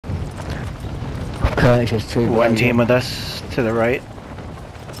It's just two. One team with us to the right.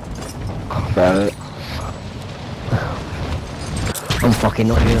 Got it. I'm fucking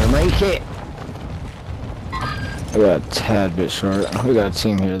not gonna make it. I got a tad bit short. We got a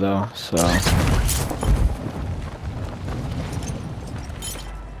team here though, so.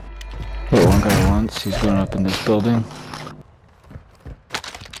 Hit one guy once, he's going up in this building.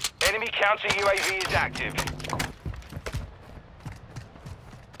 Enemy counter UAV is active.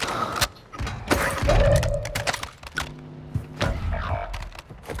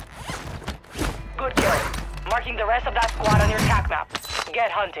 Good kill. Marking the rest of that squad on your attack map.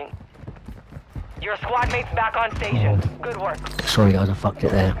 Get hunting. Your squad mate's back on station. Good work. Sorry guys, I fucked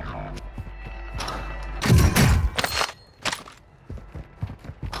it there.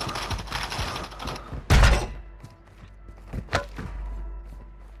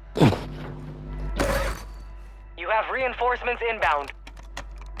 You have reinforcements inbound.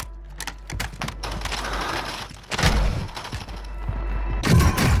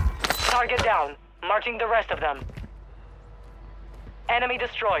 Target down. Marching the rest of them. Enemy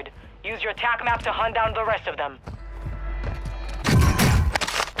destroyed. Use your attack map to hunt down the rest of them.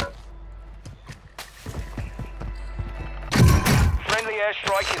 Friendly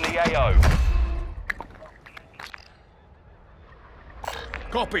airstrike in the AO.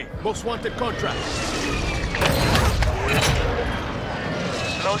 Copy. Most wanted contract.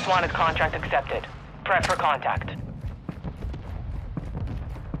 Most wanted contract accepted. Prep for contact.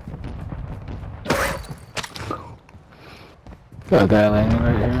 Got a guy landing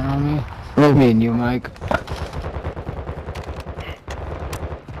right here on me. Well, me and you, Mike.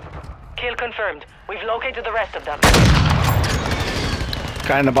 Kill confirmed. We've located the rest of them.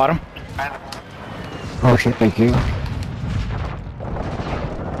 Guy in the bottom. Oh shit, thank you.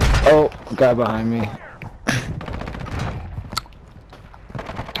 Oh, guy behind me.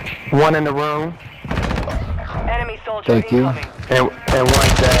 One in the room. Enemy soldier Thank you. incoming. And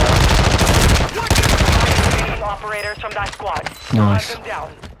one down. Operators from that squad. Nice. Hunt them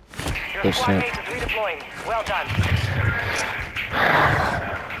down. Your Yes, squad sir. mate is redeploying. Well done.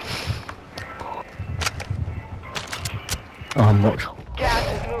 Oh, I'm not. Gas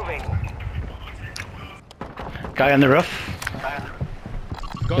is moving. Guy on the roof.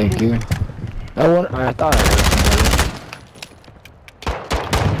 Thank you. I thought I heard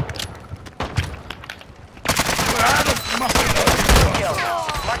Kill.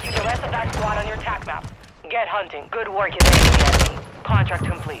 Marking the rest of that squad on your attack map. Get hunting. Good work, you're the enemy. Contract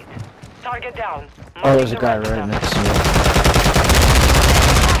complete. Target down. Oh, there's a Marking guy the rest of right them. next to me.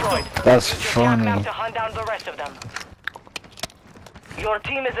 Destroyed. That's Use your attack map funny. to hunt down the rest of them. Your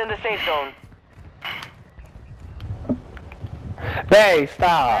team is in the safe zone. Hey,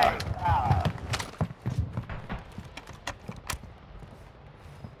 stop.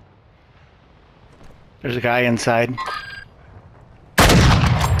 There's a guy inside.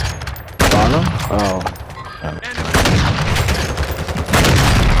 Bottom? Oh.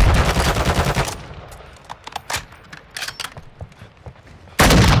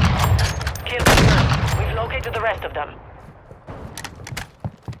 Kill confirmed. We've located the rest of them.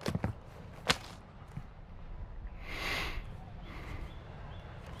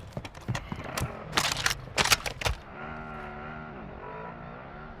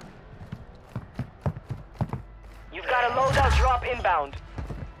 You've got a loadout drop inbound.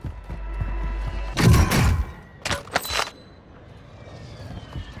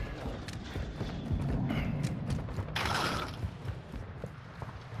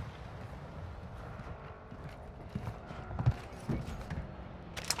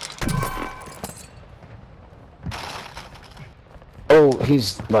 Oh,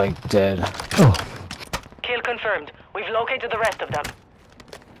 he's like dead. Oh. Kill confirmed. We've located the rest of them.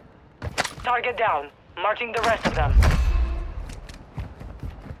 Target down. Marching the rest of them.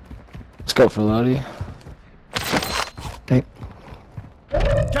 Let's go for Lodi.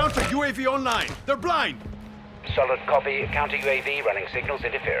 Counter UAV online. They're blind. Solid copy. Counter UAV running signals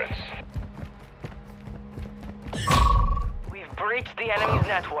interference. We've breached the enemy's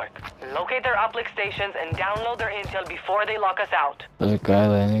network. Locate their uplink stations and download their intel before they lock us out. There's a guy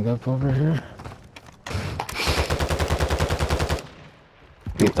landing up over here.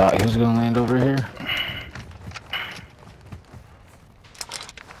 He thought he was gonna land over here.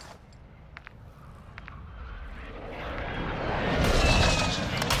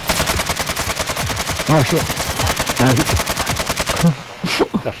 Oh shit.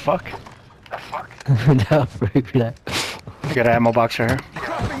 The fuck? No, freak that. I got an ammo box right here.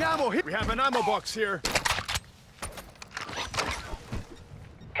 Dropping ammo here. We have an ammo box here.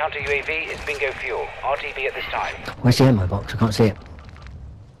 Counter UAV is bingo fuel. RTV at this time. Where's the ammo box? I can't see it.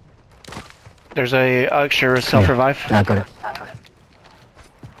 There's a extra self-revive. I got it.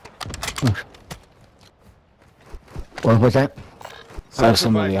 What was that? I have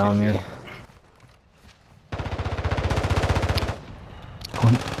somebody on me.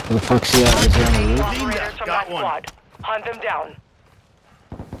 Where the fuck's he at? Is he on the roof? Operators from Got that one. squad. Hunt them down.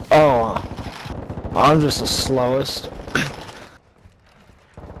 Oh, I'm just the slowest.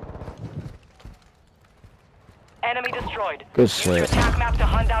 Enemy destroyed. Good Use your shit. attack map to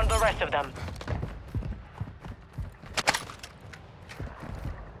hunt down the rest of them.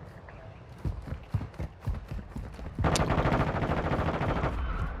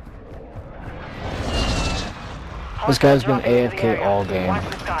 This guy's been Dropping into the AFK area. all game. Watch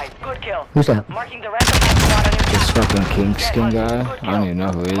the skies. Good kill. Who's that? Marking the rest of that squad on your This attack fucking map. king Get skin hunting. guy. Good I don't kill. even know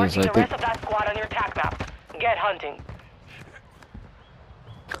who he is. Marking I the think. rest of that squad on your attack map. Get hunting.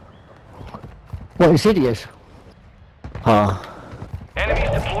 What Insidious? Huh? Enemies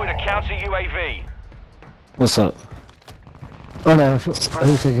deployed a counter UAV. What's up? Oh no,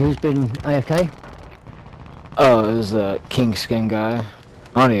 who's been AFK? Oh, it was the king skin guy.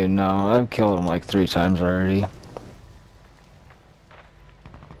 I don't even know. I've killed him like 3 times already.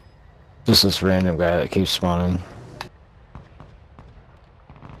 Just this random guy that keeps spawning.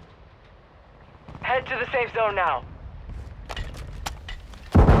 Head to the safe zone now.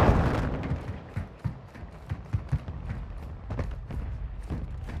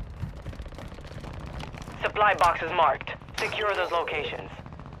 Supply boxes marked. Secure those locations.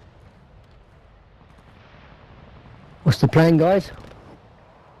 What's the plan, guys?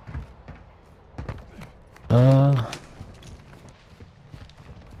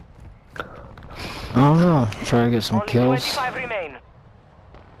 I don't know. Try to get some Only kills. 25 remain.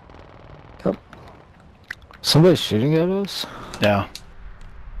 Somebody's shooting at us? No.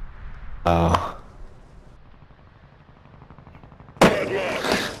 Oh.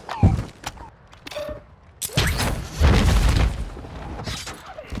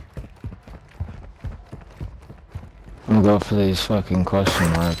 I'm gonna go for these fucking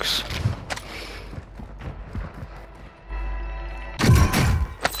question marks.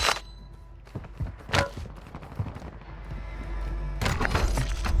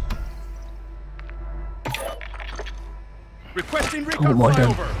 Requesting recon well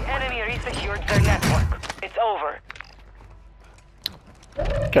done. flyover. Enemy resecured their network. It's over.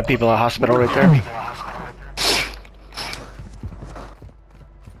 Got people at hospital right there.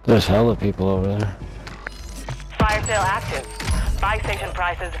 There's hella people over there. Fire sale active. Buy station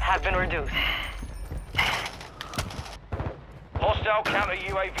prices have been reduced. Hostile counter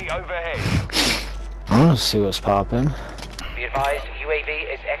UAV overhead. I wanna see what's poppin'. Be advised,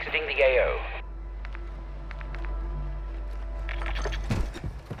 UAV is exiting the AO.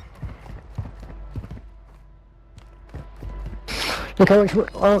 Look how much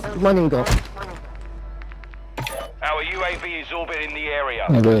money we got. Our UAV is orbiting the area.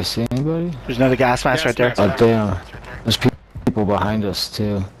 Anybody see anybody? There's another gas mask right there. Oh damn. There's people behind us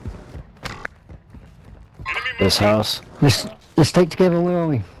too. This house. Let's stick together, where are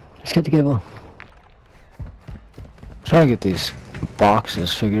we? Let's get together. Trying to get these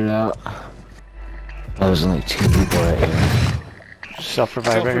boxes figured out. Oh, there's only 2 people right here.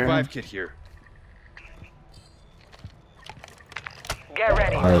 Self-revive right here. Self-revive kit here. Get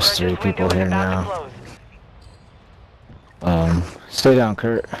ready. Oh, there's Purchase 3 people window is here about to now. close. Stay down,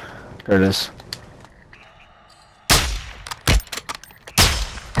 Curtis.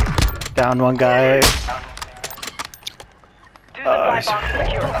 Down one guy. 2 supply nice. boxes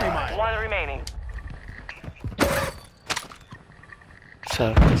secured. 1 remaining.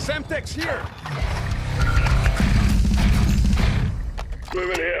 So Semtex here.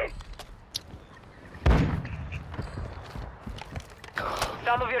 Moving here.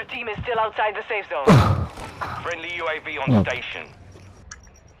 Some of your team is still outside the safe zone. Friendly UAV on station.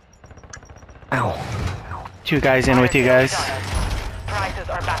 Ow. 2 guys in with you guys. Prices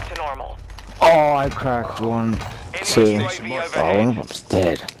are back to normal. Oh, I cracked 1, 2. UAV Oh, overhead. one of them's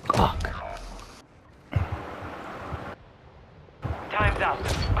dead. Fuck. Time's up.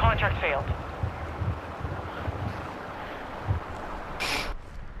 Contract failed.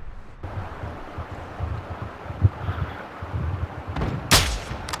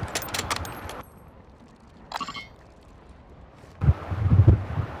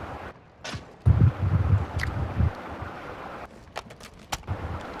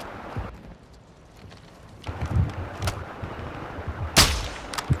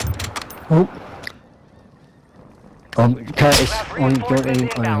 Oh. Curtis, on duty,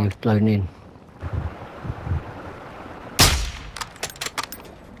 oh, you've blown in.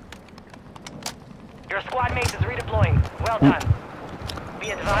 Your squad mate is redeploying. Well done. Be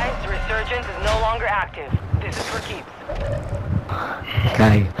advised, Resurgence is no longer active. This is for keeps.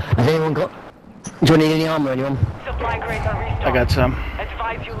 Okay. Has anyone got... Do you need any armor, anyone? Supply crates are restocked. I got some.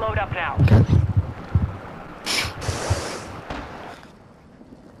 Advise you load up now. Okay.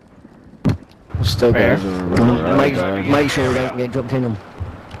 Still Where? guys are Make sure we don't get dropped in them.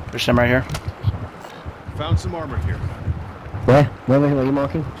 There's some right here. Found some armor here. Where? Where are you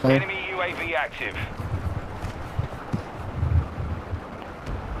marking? Sorry. Enemy UAV active.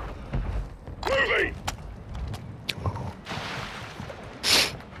 Moving!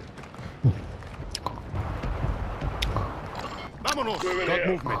 Vámonos! Got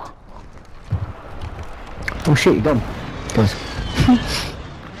movement. Oh shit, you're gone. Guys.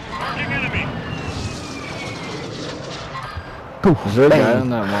 Marking enemy. Cool. Is there a guy Bang. on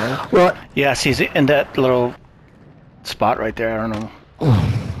that mark? Right. Yes, he's in that little spot right there. I don't know.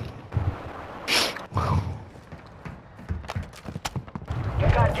 You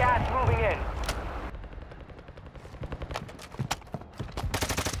got gas moving in.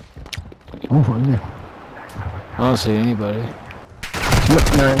 Oh, what in there? I don't see anybody. No.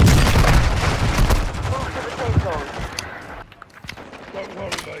 Move to the safe zone. Don't worry,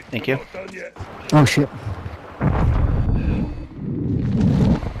 mate. Thank you. Not done yet. Oh shit.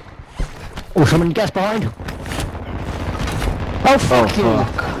 Oh, someone gas behind. Oh fuck you!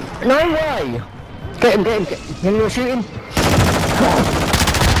 fuck. No way! Get him, get him, get him. You're shooting?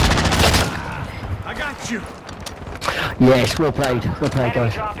 I got you. Yes, well played Enemy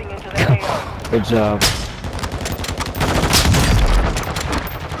guys. dropping into the AO. Good job.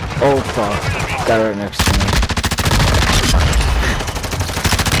 Oh fuck. Guy right next to me.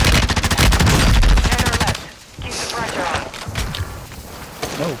 10 or less. Keep the pressure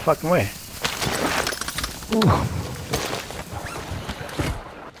on. No fucking way.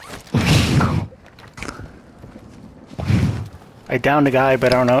 I downed the guy,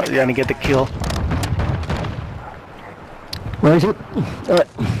 but I don't know. I didn't get the kill. Where is it?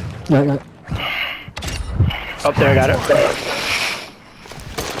 No. Up there, I got it.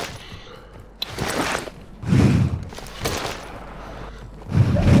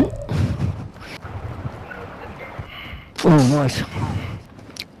 Oh, nice.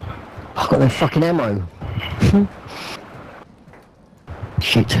 I've got no fucking ammo.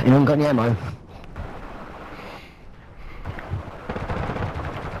 Shit, anyone got any ammo?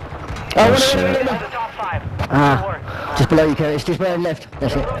 Oh, shit. The top 5. Ah, Good work. just below you, Curtis. Just below left.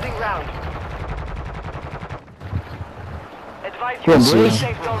 That's You're it. losing ground. Advise you Go on, to the boys.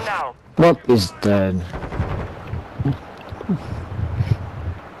 safe zone now. Well, He's dead.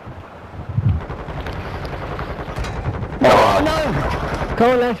 oh no!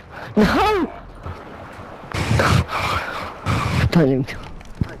 Come on, lad. No! Don't even...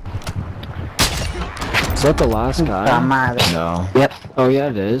 Is that the last guy? No. Yep. Oh yeah,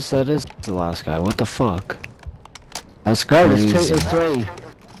 it is. That is the last guy. What the fuck? That's No, crazy. there's three.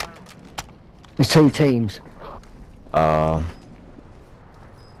 There's 2 teams.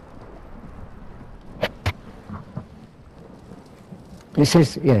 It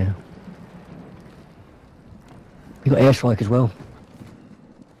says, yeah. You got airstrike as well.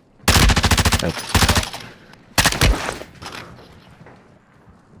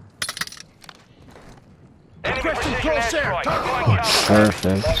 Enemy Requesting precision close air. airstrike. Target Going locked. counter.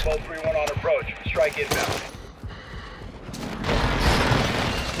 Perfect. Longbow 3-1 on approach. Strike inbound.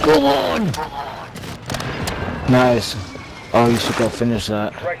 Go on! Nice. Oh, you should go finish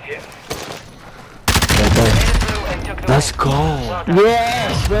that. Direct hit. Right there. Made it through and took the Let's win. go. Well done.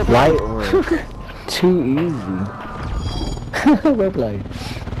 Yes! Well played. Light work. Too easy. Well played.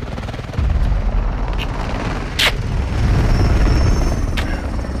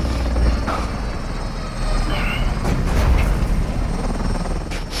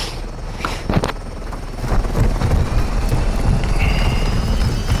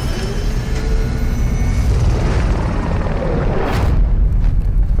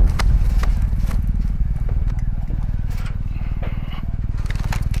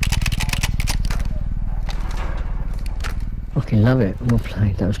 Fucking love it. Well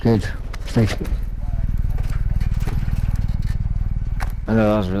played. That was good. Stay. I know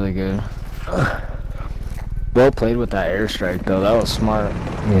that was really good. Well played with that airstrike though. That was smart.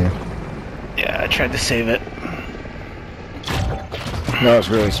 Yeah. Yeah, I tried to save it. That was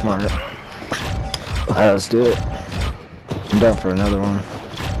really smart. Alright, let's do it. I'm down for another one.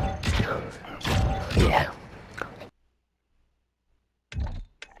 Yeah.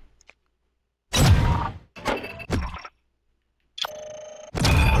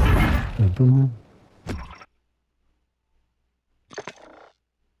 Boom.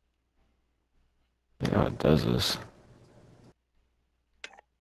 Yeah, it does this.